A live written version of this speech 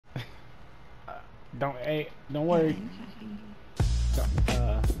Don't, hey, don't worry. Don't,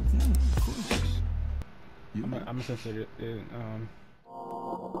 of course. I'm a censor it.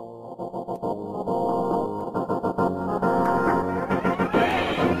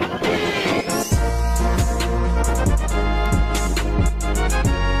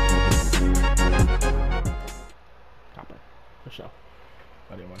 Copper, for sure.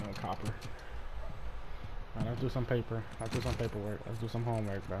 I didn't want no copper. Alright, let's do some paper. Let's do some paperwork. Let's do some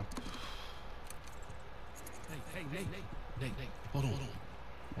homework, bro. Hey, Nate, hold on.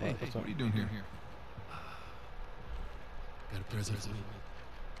 Hey, what are you doing here? Got a present for me.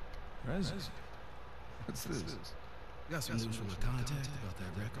 Present? What's this? Got some news from a contact about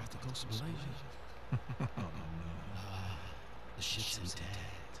that wreck off the coast of Malaysia. Oh, no. The ship's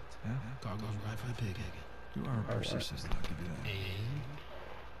intact. Yeah? Cargo's right for the pig. You are a persistent, I'll give you that. And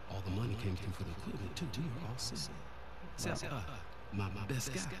all the money came through for the equipment, too. You're all set. Except, my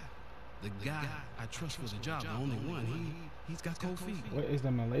best guy. The guy I trust for the job, the only one. He's got cold feet. What is the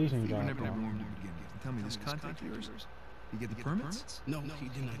Malaysian job? Tell me, this contact of yours? You get the permits? No, he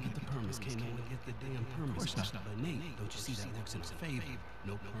did not get the permits. Can't no one get the damn permits. Of course not. But Nate, don't you see that works in our favor?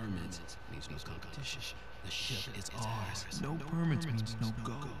 No permits means no competition. The ship is ours. No permits means no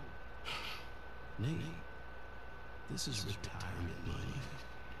go. Nate, this is retirement money.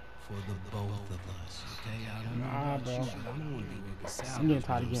 For the both of us, okay? I don't know bro. you, but I don't want to be working salary. I'm getting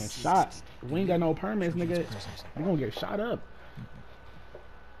tired of getting shot. We ain't got no permits, nigga. We gonna get shot up.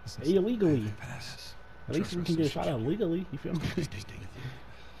 Illegally. At least we can get shot up legally. You feel me?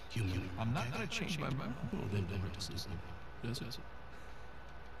 I'm not gonna change my mind. Well, then don't hurt us. Yes.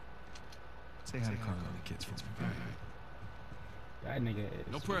 Say hi to Carlo and the kids for me. That nigga is.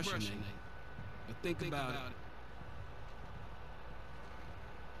 No pressure, Nate. But think about it.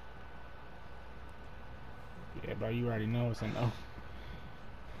 Yeah, bro, you already know it's a no.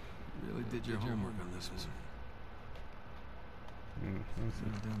 You really did your homework on this one.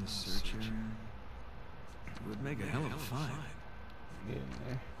 Down the search area. It would make a hell of a find. Yeah,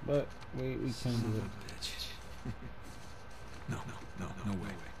 man. But we can't do it. No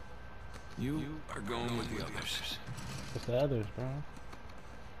way. You are going with the others. What's the others, bro?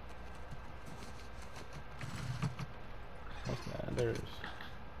 What's the others?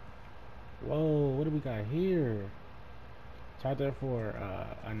 Whoa, what do we got here? It's out there for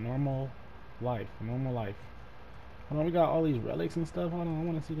a normal life. Hold on, we got all these relics and stuff. Hold on, I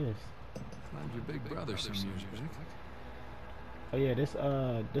want to see this. Found your big brother some years back. Oh yeah, this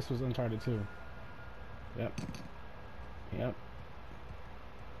was Uncharted 2. Yep.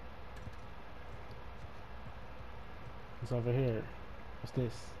 What's over here? What's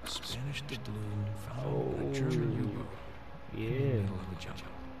this? Spanish doubloon found on a German U-boat. Yeah. In the middle of a jungle.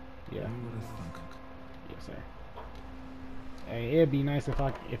 Yeah. Who would have thunk? Yes, sir. Hey, it'd be nice if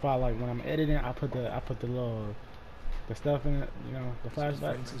I like when I'm editing, I put the little stuff in it, you know, the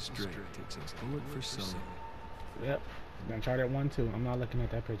flashback. Francis Drake takes a bullet for Sully. Yep. Uncharted 1 too. I'm not looking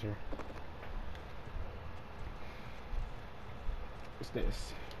at that picture. What's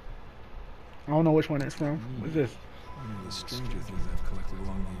this? I don't know which one it's from. What's this? One of the stranger things I've collected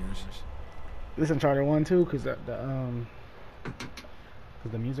along the years. This Uncharted 1 too, cause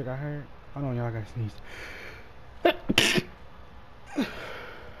the music I heard. Hold on, y'all, I gotta sneeze.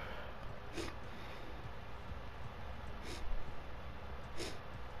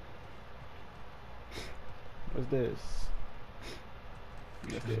 What's this?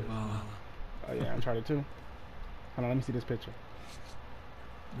 What's this? Oh yeah, Uncharted 2. Hold on, let me see this picture.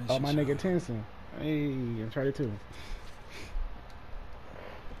 Oh, my nigga Tenson. Hey, Uncharted 2.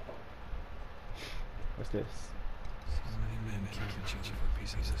 What's this? So many men killing each other for a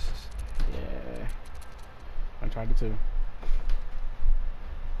piece of this. Yeah. Uncharted 2.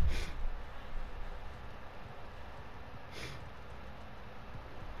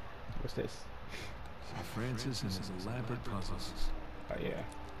 What's this? St. Francis and his elaborate puzzles. Oh yeah.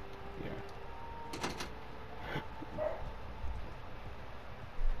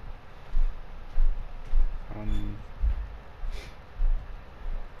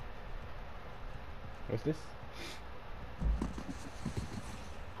 What's this?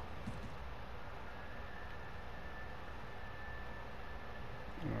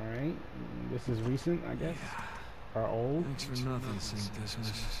 Alright. This is recent, I guess. Or old. Thanks for nothing, St.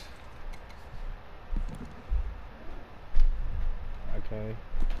 Dismas. Okay.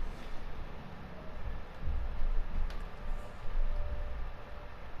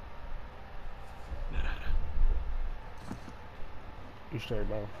 You straight,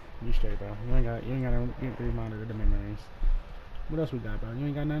 bro. You straight, bro. You ain't gotta remonitor the memories. What else we got, bro? You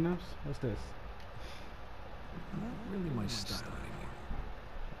ain't got nothing else? What's this? Not really my style anymore.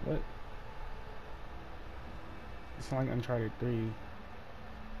 What? It's like Uncharted 3.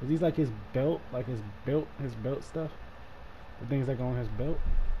 Is these like his belt? Like his belt stuff? The things that go on his belt?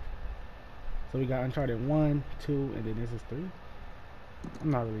 So we got Uncharted 1, 2, and then this is 3?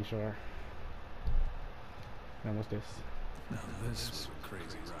 I'm not really sure. Now what's this? Now this was a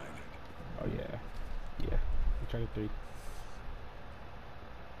crazy ride. Oh yeah. Yeah. Uncharted 3.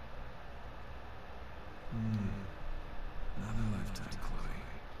 Another lifetime, Chloe.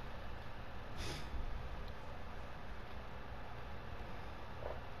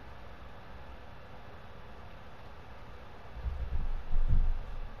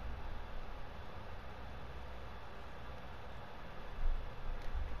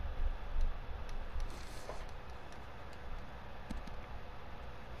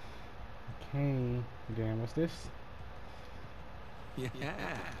 Okay. Damn, what's this? Yeah.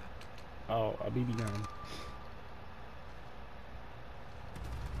 Oh, a BB gun.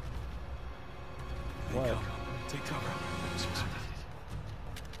 What? Go. Take cover.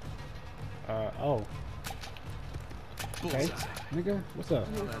 Oh. Okay. Bullseye. Nigga, what's up?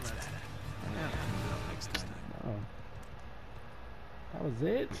 Well, that's that. Yeah, next time. Oh. That was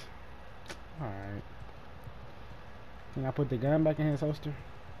it? Alright. Can I put the gun back in his holster?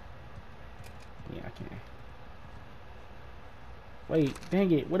 Yeah, I can. Wait, dang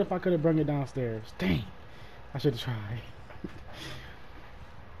it. What if I could have brought it downstairs? Dang. I should have tried.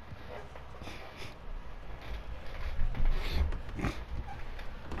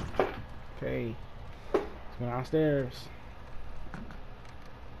 Okay. Let's go downstairs.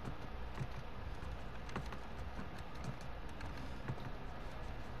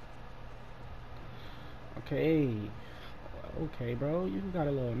 Okay. Okay, bro. You got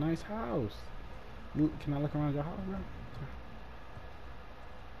a little nice house. Can I look around your house, bro?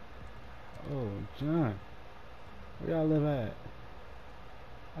 Oh, John. Where y'all live at?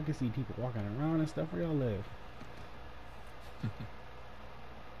 I can see people walking around and stuff. Where y'all live?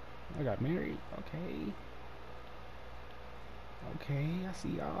 I got married. Okay. Okay, I see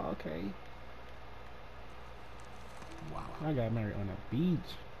y'all. Okay. Wow. I got married on a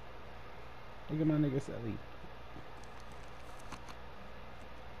beach. Look at my nigga Sally.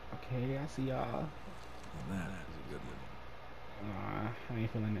 Okay, I see y'all. Well, that is a good one. I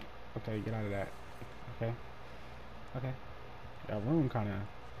ain't feeling it. Okay, get out of that. Okay. Okay. Y'all room kinda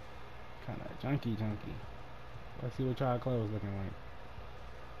junky. Let's see what y'all clothes looking like.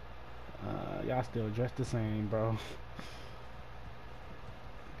 Y'all still dressed the same, bro.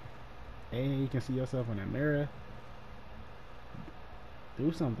 And you can see yourself in the mirror.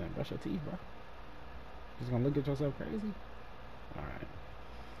 Do something. Brush your teeth, bro. Just gonna look at yourself crazy? Alright.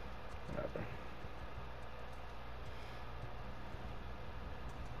 Whatever.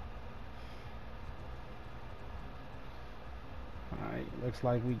 Alright, looks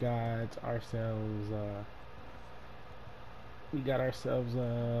like we got ourselves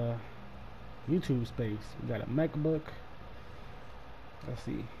YouTube space. We got a MacBook. Let's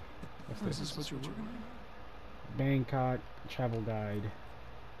see. What's Is this? this what you're working on? Bangkok travel guide.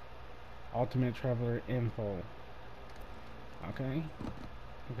 Ultimate traveler info. Okay.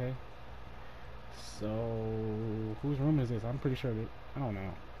 Okay. So whose room is this? I'm pretty sure that I don't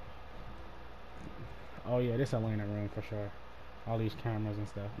know. Oh yeah, this Elena room for sure. All these cameras and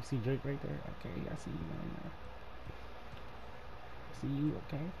stuff. You see Drake right there? Okay, I see you down there. I see you,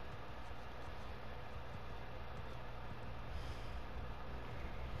 okay.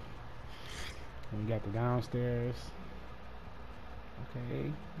 And we got the downstairs. Okay,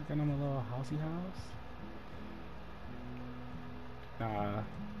 we got them a little housey house.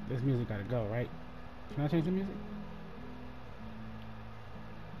 This music gotta go, right? Can I change the music?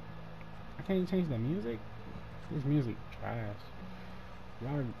 I can't change the music? This music trash.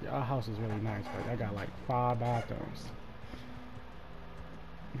 Y'all house is really nice, but I got like 5 bathrooms.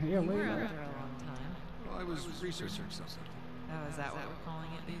 Yeah, You wait, were out wait. there a long time. Well, I was researching something. Oh, is that what we're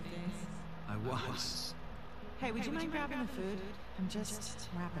calling it these days? I was. Hey, would you mind grabbing the food? I'm just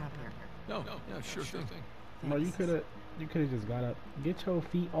wrapping up here. No, yeah, sure thing. Bro, you could've just got up. Get your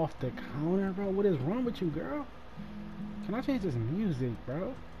feet off the counter, bro. What is wrong with you, girl? Can I change this music,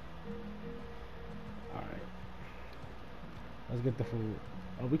 bro? Alright. Let's get the food.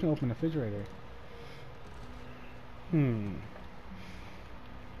 Oh, we can open the refrigerator.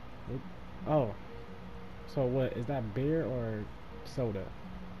 Oh. So what, is that beer or soda?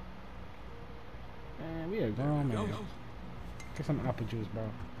 Man, we are grown, man. Get some apple juice, bro.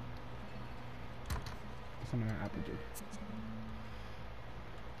 Get some of that apple juice.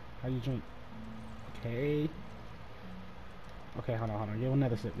 How you drink? Okay. Okay, hold on. Get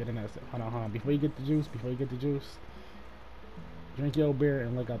another sip. Hold on. Before you get the juice, drink your beer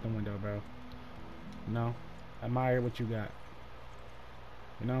and look out the window, bro. No? admire what you got.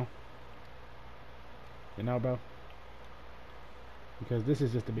 You know? You know, bro? Because this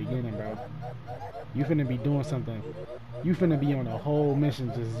is just the beginning, bro. You finna be doing something. You finna be on a whole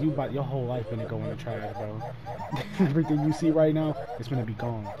mission. Just you about your whole life finna go in the trash, bro. Everything you see right now is finna be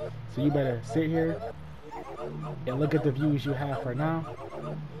gone. So you better sit here and look at the views you have for now.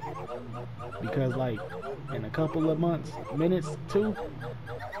 Because like in a couple of months, minutes too,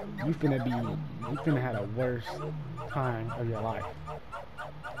 you finna have the worst time of your life.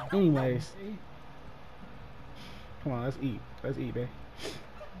 Anyways, come on, let's eat. Let's eat, babe.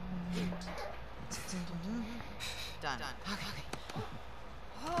 Done. Okay.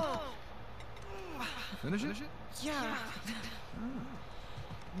 Oh. Finish it? Yeah.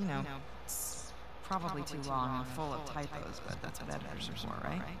 You know, it's probably too long and full of typos, but that's what editors are for,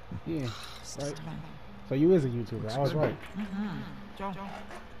 right? Yeah, right. So you is a YouTuber. I was right.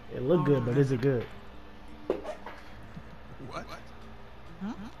 It looked good, but is it good? What?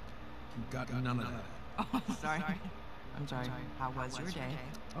 Huh? Got none of that. Oh, sorry. I'm sorry. How was your day?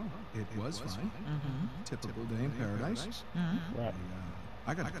 Oh, it was fine. Typical day in paradise. Right.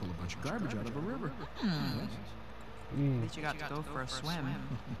 I got to pull a bunch of garbage out of a river. At least you got to go for a swim.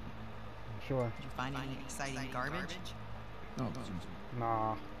 Sure. Did you find any exciting garbage? Oh,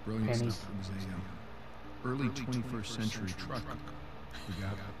 Nah. brilliant Pennies. stuff. It was a early 21st century truck. We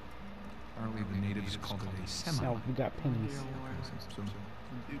got, apparently the natives called it a semi. Now we got pennies. Some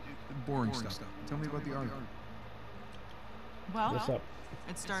boring stuff. Tell me about the art. Well, What's up?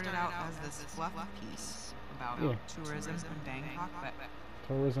 it started out as this fluff piece about Yeah. tourism in Bangkok, but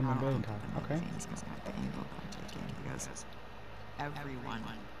Tourism in Bangkok. Okay. Because everyone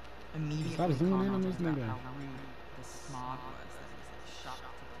immediately Stop zooming in on commented this about nigga. how rude the smog was. That was a shock to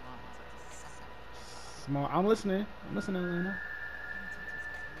the lungs. Small. I'm listening. I'm listening, Lena.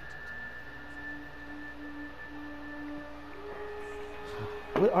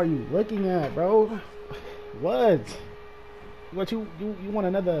 What are you looking at, bro? What? What you want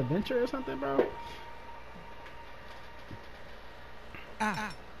another adventure or something, bro?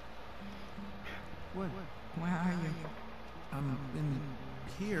 What? Where are you? I'm in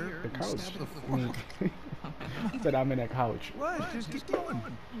here. The couch. Snap the I mean, said I'm in a couch. What? Just keep going.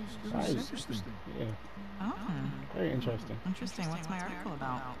 This Nice. is interesting. Yeah, Oh, very interesting. interesting. What's my article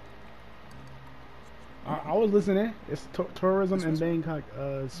about? I was listening. It's tourism in Bangkok.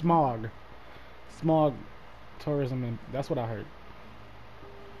 Smog tourism, and that's what I heard.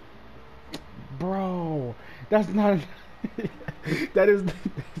 Bro, that's not. That is.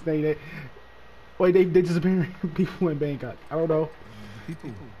 They, wait, they disappearing people in Bangkok. I don't know. The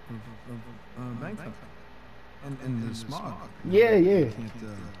people of Bangkok. And the smog. Yeah, yeah. You can't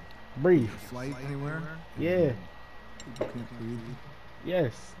Breathe. flight anywhere. Yeah. People can't breathe.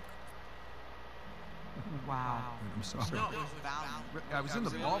 Yes. Wow. I'm sorry. I was in the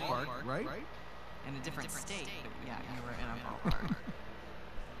ballpark, right? In a different state, but yeah, you were in a ballpark.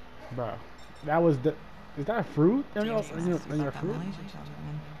 Bro, that was the. Is that a fruit? In your fruit? James and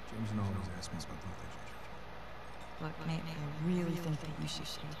always ask me about that. Look, mate, I really think that you should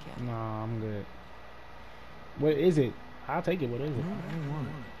take it. No, I'm good. What is it? I'll take it. What is it? No, I don't want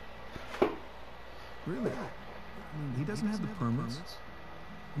it. Really? I mean, he doesn't have the permits.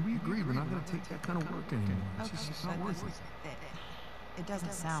 And we agreed we're not going to take that kind of work anymore. It's just not worth it. It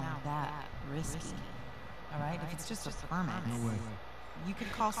doesn't sound that risky. All right? If it's just a permit, No way. you could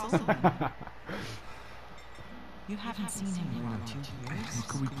call Sullivan. You haven't seen him in 2 years.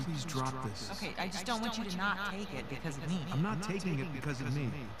 Could we please drop this? Okay, I just don't want you to not take it because of me. I'm not taking it because of me,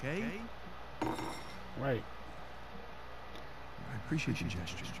 okay? Right. I appreciate your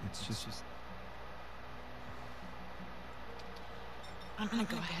gesture. It's just... I'm gonna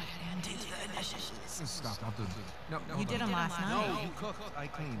go ahead and do the dishes. Stop, I'll do it. No, You did them last No, night. you cooked. I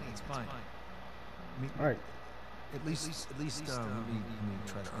cleaned. It's fine. I mean, All right. At least, let me try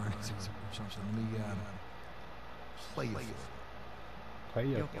to earn it or something. Let me, play it for you. Play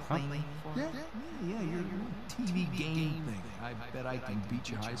it. You'll Huh? play me for it? Yeah, your TV game thing. I bet I can beat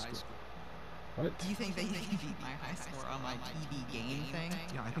your high score. What? Do you think that you can beat my high score on my TV game thing?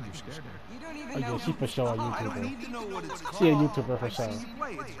 Yeah, I think you're scared there. You don't Oh, even know yeah, she for sure a I don't YouTuber. need to know what it's called. She a YouTuber for I've sure. seen you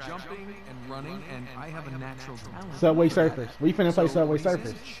play. It's jumping and running, and I have a natural talent. Subway Surfers. We finna play Subway what he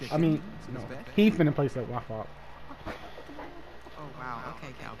Surfers. says, I mean, chicken no. is bad. He finna play Subway. My fault. Oh, wow.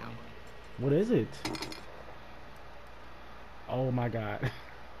 Okay, cowboy. What is it? Oh my god.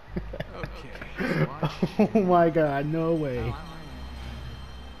 Okay. Oh my god, no way. Oh, I'm learning.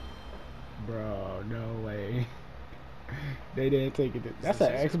 Bro, no way. They didn't take it. That's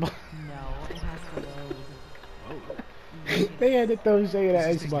an Xbox. No, it has to load. They had to throw shade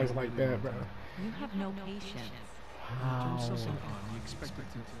at Xbox like that, bro. You have no patience. Turn Wow. something on. You expect it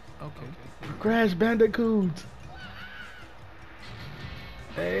to. Okay. Crash Bandicoot.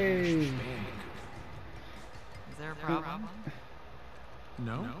 Hey. Is there a problem?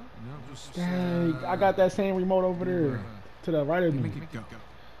 No. No. Just. Dang, I got that same remote over there to the right of me. Make it go.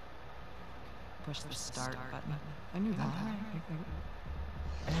 Push the start button. I knew that.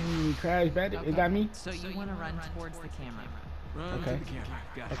 Hey, Crash Bandicoot. Is that me? So you want to run towards the camera. Run Okay. to the camera.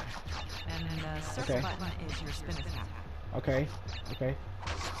 Got it. And the circle Okay. button is your spin attack. Okay. Okay.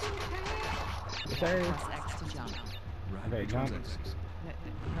 Yes, sir. Press X to jump. Right. Okay, jump.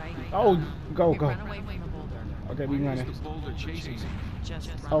 Right? Oh, go, Okay, go. run away from the boulder. Okay, we Why is running. the boulder chasing me? Just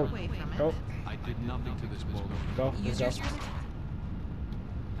run Oh, away from it. go, I did nothing to this boulder. go, Use let's your go. spin attack.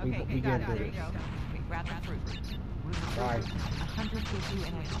 We Okay, get got it. through There you this. go. Wait, grab the fruit. Right. 100 gives you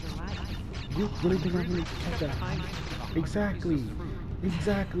an extra life. You really think I'm gonna catch that? Exactly.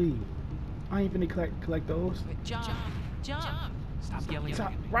 Exactly. I ain't gonna collect those. Wait, jump. Jump. Stop yelling.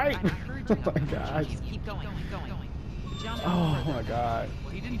 Stop. At me. Right. I heard you. Oh my gosh. Keep going. Keep going. Jump. Oh my god.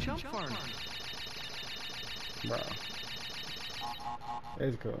 Well, he didn't jump far enough. Bro.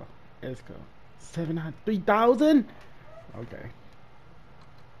 It's cool. It's cool. 3,000? Okay.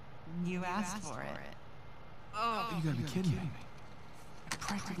 You asked for it. Oh, you gotta be kidding me. I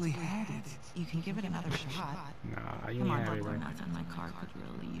practically had it. You can give it another shot. Nah, you Come ain't on, have it Bubba, right. nothing. My car could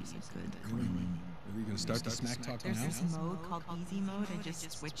really use a good cleaning. Are we gonna start the smack talk There's now? this mode called Easy Mode. I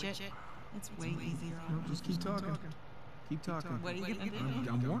just switch it. It's way easier on Just keep talking. Keep talking. What are you gonna do?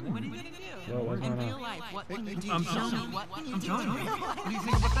 I'm warning What are you. you gonna do? Well, what's In going real on? life, what can you do? I'm Show telling me. you. What can you I'm do telling in you. real life? What do you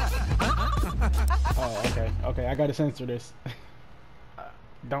think about that? Oh, okay. Okay, I gotta censor this.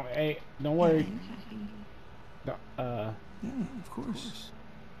 Don't worry. Don't, Yeah, of course.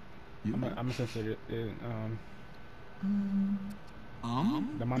 I'm gonna censor it.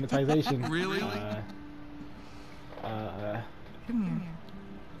 The monetization. Really? Come here.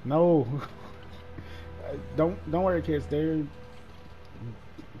 No. Don't worry, kids. They're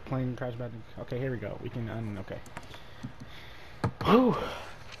playing Crash Bandicoot. Okay, here we go. We can okay. Whew.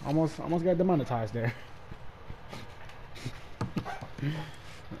 Almost got demonetized there.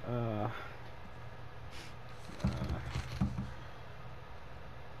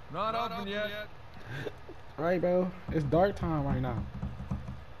 Not open yet. Alright, bro. It's dark time right now.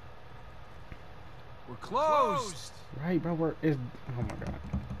 We're closed. Right, bro. It's. Oh my god.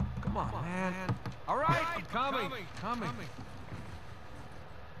 Come on, man. All right, I'm coming. Coming.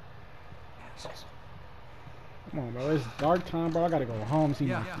 Come on, bro. It's dark time, bro. I gotta go home, see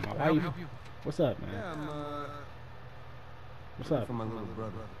my Can I wife. help you? What's up, man? Yeah, I'm What's up? for my little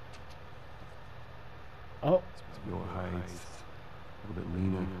brother. Oh, Your height, a little bit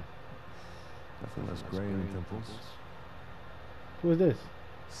leaner, nothing less gray in the temples. who is this?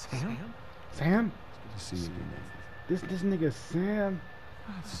 Sam? Sam? Good to see you again, Nathan. This nigga Sam?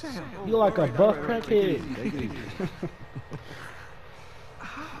 Sam. You like a buff crackhead. Take it easy.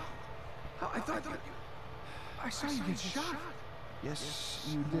 I thought you... I saw you get shot. Yes,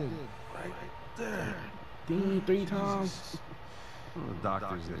 you did. Right there. Dean 3 times. Well, the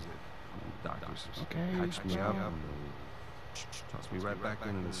doctors Okay, patched me up yeah. and tossed me right back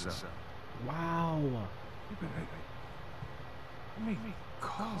into the cell. Wow. I made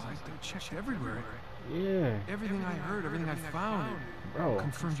calls. I checked everywhere. Yeah, Everything I heard, everything I found, bro.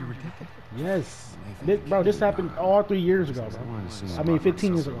 confirmed you were dead. Yes. This happened all 3 years ago, I bro. wanted to see I mean,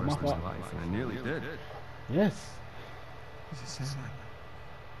 15 years for ago. the My rest of fault. life, and I nearly did. Yes. This is Sam.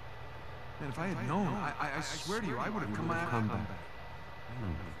 Man, if I had known, I swear to you, I would have come Come back. back.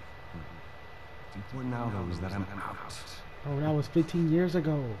 What's important now, though, is that I'm out. Bro, that was 15 years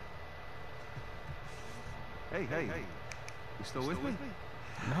ago. Hey, you still with me?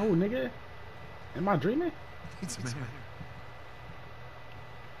 No, nigga. Am I dreaming? It's man.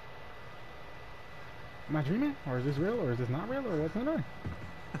 Am I dreaming? Or is this real? Or is this not real? Or what's going on?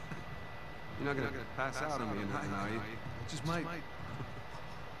 You're not gonna pass out on me or nothing, are you? It just might.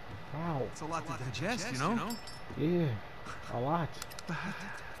 Wow. It's a lot to digest, you know? Yeah. A lot.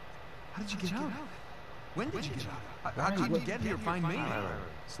 How did you get out? When did you get out? How Right, did you what- get here? Find me?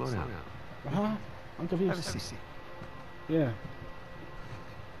 Slow down. Huh? I'm Have a confused. seat. Yeah.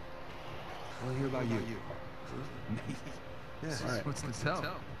 I want to hear about you. Yes. Right. What's to tell?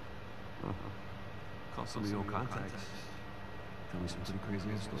 Call some of the old contacts. Tell me some pretty crazy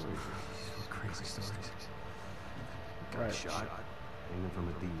old stories. Crazy stories. Got Right. shot, hanging from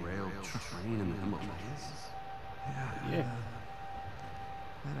a derailed train in the Himalayas. Yeah.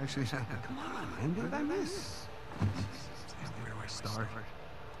 That actually happened. Come on, man, what did I miss? Where do I start?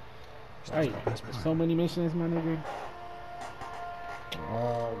 Right. So many missions, my nigga.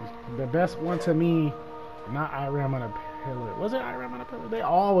 the best one to me, not I Ram on a Pillar. Was it I Ram on a Pillar? They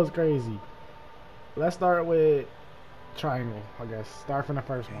all was crazy. Let's start with Triangle, I guess. Start from the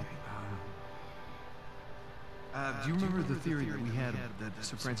first one. Do you remember the theory that we had that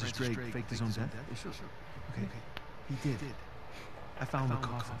Sir Francis Drake faked his own death? Sure. Okay. He did. I found the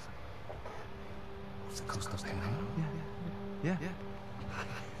coffin. Off the coast of Panama? Yeah.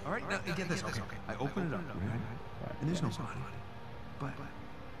 All right, now get this. Okay. I open it up, right? And there's no body. But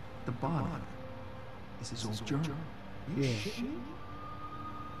the body is his old journal. Yeah.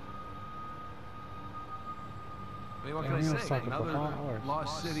 I mean, what can I say? Another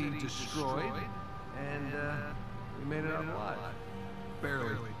lost city destroyed, and we made it out alive.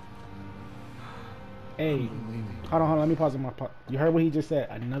 Barely. Hey, hold on, let me pause on my part. You heard what he just said?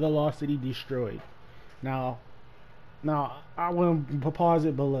 Another lost city destroyed. Now, I wouldn't pause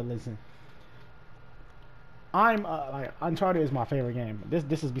it, but listen. I'm like Uncharted is my favorite game.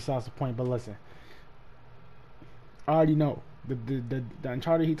 This is besides the point, but listen. I already know the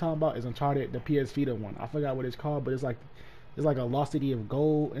Uncharted he talking about is Uncharted the PS Vita one. I forgot what it's called, but it's like a lost city of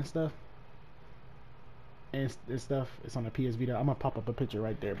gold and stuff. And stuff. It's on the PS Vita. I'm gonna pop up a picture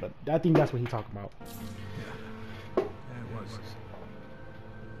right there, but I think that's what he talking about. Yeah, it was.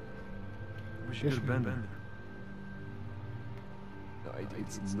 Wish you could have been there. No,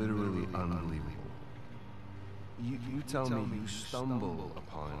 it's literally unbelievable. You tell me you stumble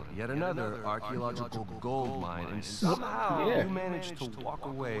upon yet another archaeological gold mine, and somehow you managed to walk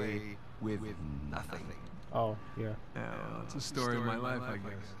away with nothing. Oh, yeah. Yeah, well, it's a story of my life, I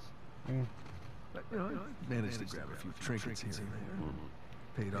guess. But, you know, I managed to grab a few trinkets here and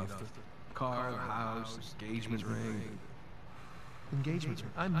there. Paid off the car, the house, engagement ring. Engagement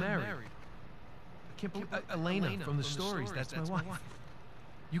ring? I'm married. I can't believe Elena from the stories, that's my wife.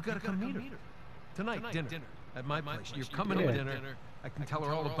 You gotta come meet her. Tonight, dinner. At my place. You're coming to dinner. I can tell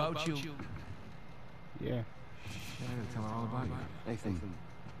her all about you. Yeah. I gotta tell her all about you. Nathan,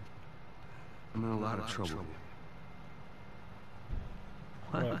 I'm in a lot of trouble.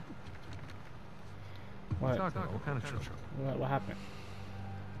 What? What? What kind of trouble? What happened?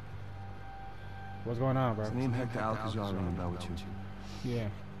 What's going on, bro? His name Hector Alcazar ring about with you. Yeah.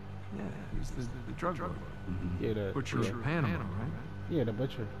 Yeah, he's the drug lord. Yeah, the Butcher of Panama, right? Yeah, the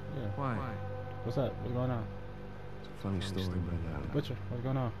butcher. Yeah. Why? What's up? What's going on? It's a funny story, but Butcher, what's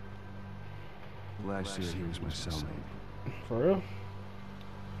going on? last year he was my cellmate. For real?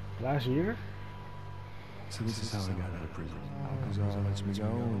 Last year? So this is how I got out of prison. Alcazar lets me go,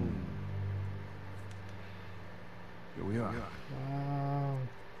 and here we are. Wow.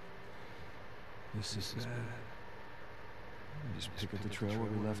 This is bad. We just pick up the trail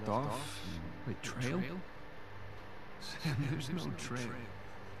where we left off. Wait, trail? Sam, there's no trail.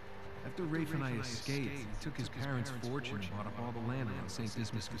 After Rafe and I escaped, he took his parents' fortune and bought up all the land around St.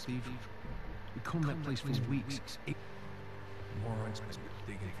 Dismas Cathedral. We combed that place for weeks. Morons has been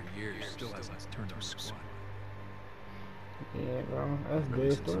digging for years, still hasn't turned up squat. Yeah, bro, that's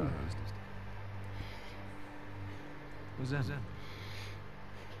big story. What's that?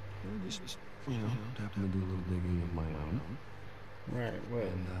 Just, you know, happened to do a little digging of my own. Right, what?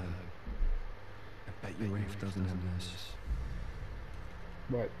 And, I bet you Rafe doesn't have this.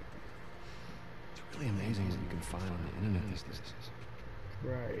 What? It's really amazing what you can find on the internet these days.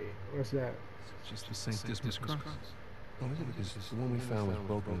 Right, what's that? It's just the St. Dismas cross. Oh, is it? Because the one we found was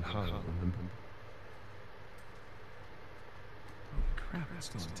broken and hollow, remember? Holy crap, it's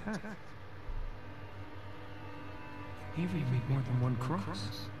still intact. Avery made more than one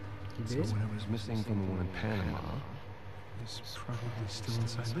cross. He So did? whatever's missing from the one in Panama. It's probably still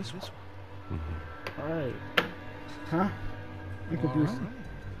inside this one. Alright. Huh? I'm confused.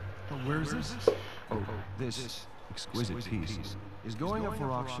 Well, where's this? Oh, this exquisite piece is going up for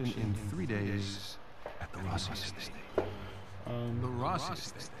auction in 3 days at the Rossi estate. The Rossi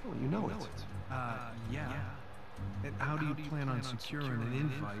estate. Oh, you know it. Yeah. And how do you plan on securing an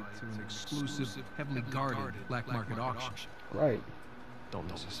invite to an exclusive, heavily guarded black market auction? Right. Don't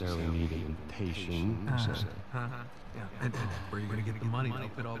necessarily need an invitation. Yeah. And where are you going to get the money to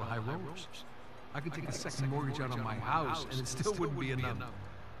outfit all the high rollers? I could take a second mortgage out on my house, and it still wouldn't be enough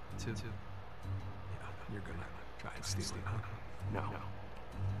to... Yeah, you're going to try and steal it, huh? No.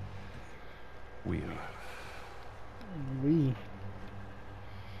 We are. We.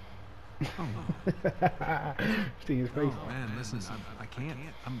 See his face. Oh, man, listen, I can't.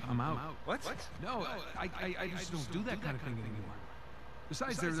 I'm out. What? No, I just don't do that kind of thing anymore.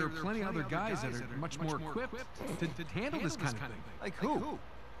 Besides, there are plenty of other guys that are much more equipped to handle this kind of thing. Like who?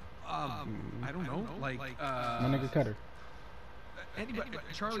 I don't know, like, My nigga Cutter. anybody,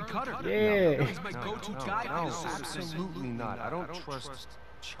 Charlie Cutter. Yeah. He's my go-to guy. No, absolutely not. I don't trust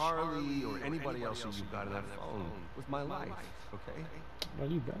Charlie or anybody else who you've got on that phone with my life, okay? Well,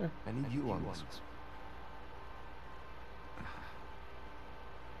 you better. I need you on this.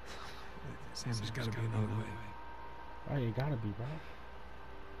 Sam, there's gotta be another way. Oh, you gotta be, bro.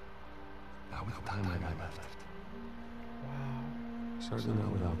 Not with the time I got left. Wow. Certainly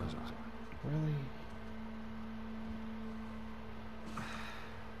not with Alcazar. Really?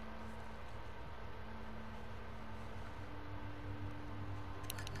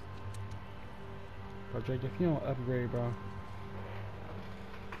 Bro, Drake, if you don't upgrade, bro.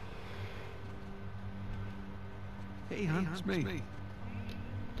 Hey, hon, it's me.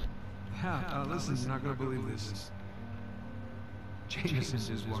 Yeah, listen, you're not gonna believe this. Jameson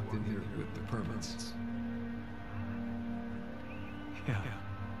just walked in here with the permits. Yeah.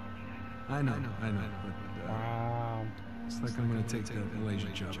 I know, but Wow. it's like I'm gonna take that Malaysia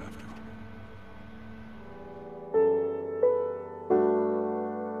job after all.